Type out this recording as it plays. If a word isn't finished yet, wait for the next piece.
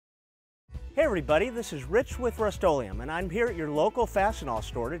Hey everybody, this is Rich with Rust-Oleum, and I'm here at your local Fastenal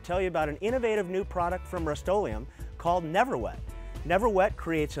store to tell you about an innovative new product from Rust-Oleum called NeverWet. NeverWet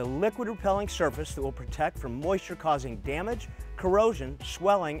creates a liquid repelling surface that will protect from moisture causing damage, corrosion,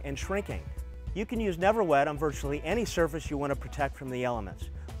 swelling, and shrinking. You can use NeverWet on virtually any surface you want to protect from the elements: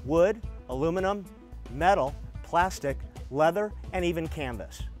 wood, aluminum, metal, plastic, leather, and even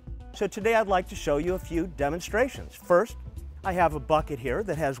canvas. So today I'd like to show you a few demonstrations. First, I have a bucket here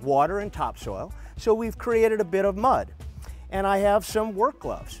that has water and topsoil, so we've created a bit of mud. And I have some work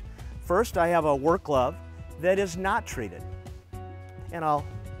gloves. First, I have a work glove that is not treated. And I'll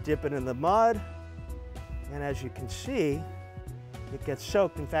dip it in the mud, and as you can see, it gets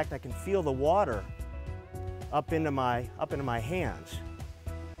soaked. In fact, I can feel the water up into my hands.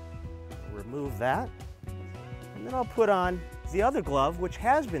 Remove that, and then I'll put on the other glove, which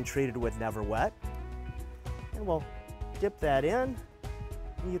has been treated with NeverWet, and we'll dip that in,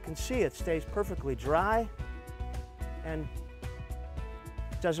 and you can see it stays perfectly dry and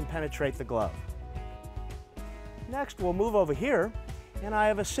doesn't penetrate the glove. Next, we'll move over here, and I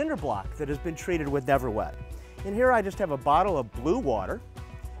have a cinder block that has been treated with NeverWet. In here I just have a bottle of blue water,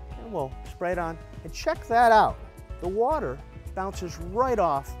 and we'll spray it on, and check that out. The water bounces right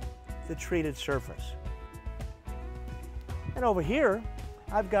off the treated surface. And over here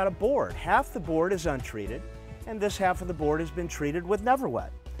I've got a board. Half the board is untreated, and this half of the board has been treated with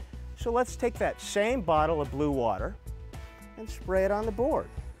NeverWet. So let's take that same bottle of blue water and spray it on the board.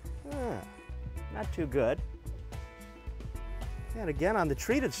 Not too good. And again, on the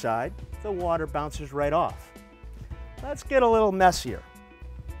treated side, the water bounces right off. Let's get a little messier.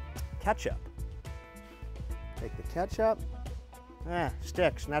 Ketchup. Take the ketchup.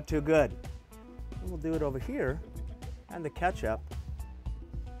 Sticks, not too good. And we'll do it over here, and the ketchup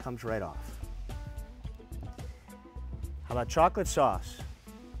comes right off. How about chocolate sauce?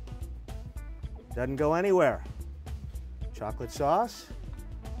 Doesn't go anywhere. Chocolate sauce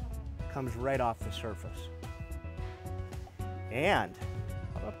comes right off the surface. And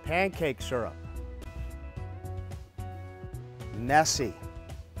how about pancake syrup? Messy.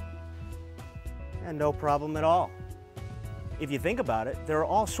 And no problem at all. If you think about it, there are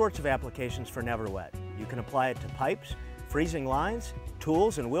all sorts of applications for NeverWet. You can apply it to pipes, freezing lines,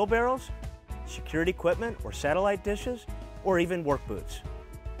 tools and wheelbarrows, security equipment or satellite dishes, or even work boots.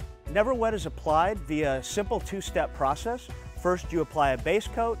 NeverWet is applied via a simple two-step process. First, you apply a base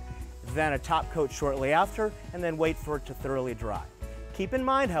coat, then a top coat shortly after, and then wait for it to thoroughly dry. Keep in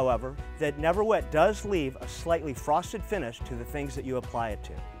mind, however, that NeverWet does leave a slightly frosted finish to the things that you apply it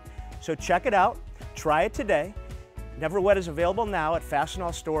to. So check it out, try it today. NeverWet is available now at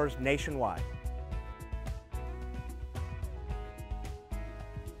Fastenal stores nationwide.